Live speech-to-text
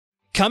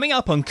Coming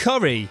up on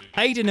Corrie,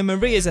 Aidan and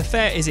Maria's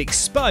affair is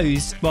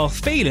exposed while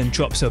Phelan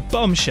drops a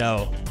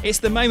bombshell. It's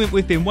the moment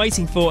we've been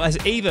waiting for as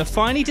Eva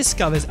finally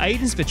discovers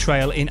Aidan's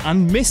betrayal in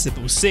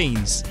unmissable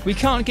scenes. We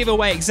can't give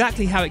away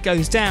exactly how it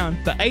goes down,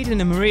 but Aidan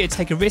and Maria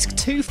take a risk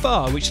too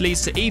far, which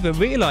leads to Eva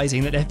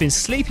realising that they've been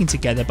sleeping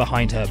together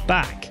behind her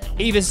back.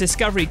 Eva's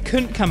discovery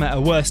couldn't come at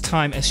a worse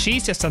time as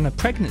she's just done a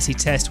pregnancy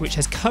test which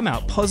has come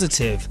out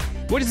positive.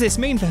 What does this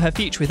mean for her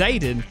future with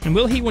Aidan, and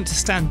will he want to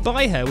stand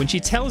by her when she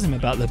tells him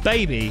about the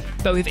baby?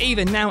 But with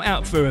Eva now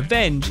out for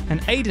revenge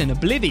and Aidan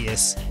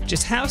oblivious,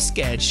 just how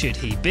scared should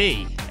he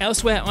be?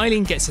 Elsewhere,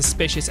 Eileen gets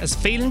suspicious as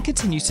Phelan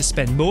continues to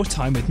spend more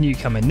time with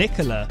newcomer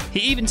Nicola. He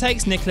even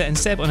takes Nicola and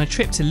Seb on a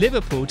trip to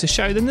Liverpool to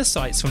show them the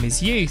sights from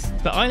his youth,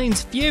 but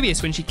Eileen's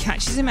furious when she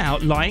catches him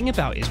out lying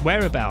about his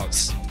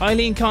whereabouts.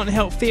 Eileen can't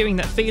help fearing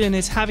that Phelan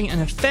is having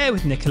an affair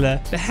with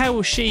Nicola, but how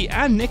will she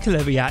and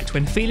Nicola react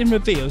when Phelan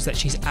reveals that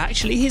she's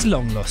actually his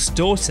long-lost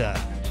daughter?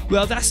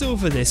 Well, that's all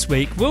for this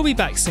week. We'll be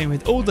back soon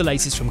with all the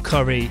latest from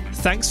Corrie.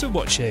 Thanks for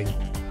watching.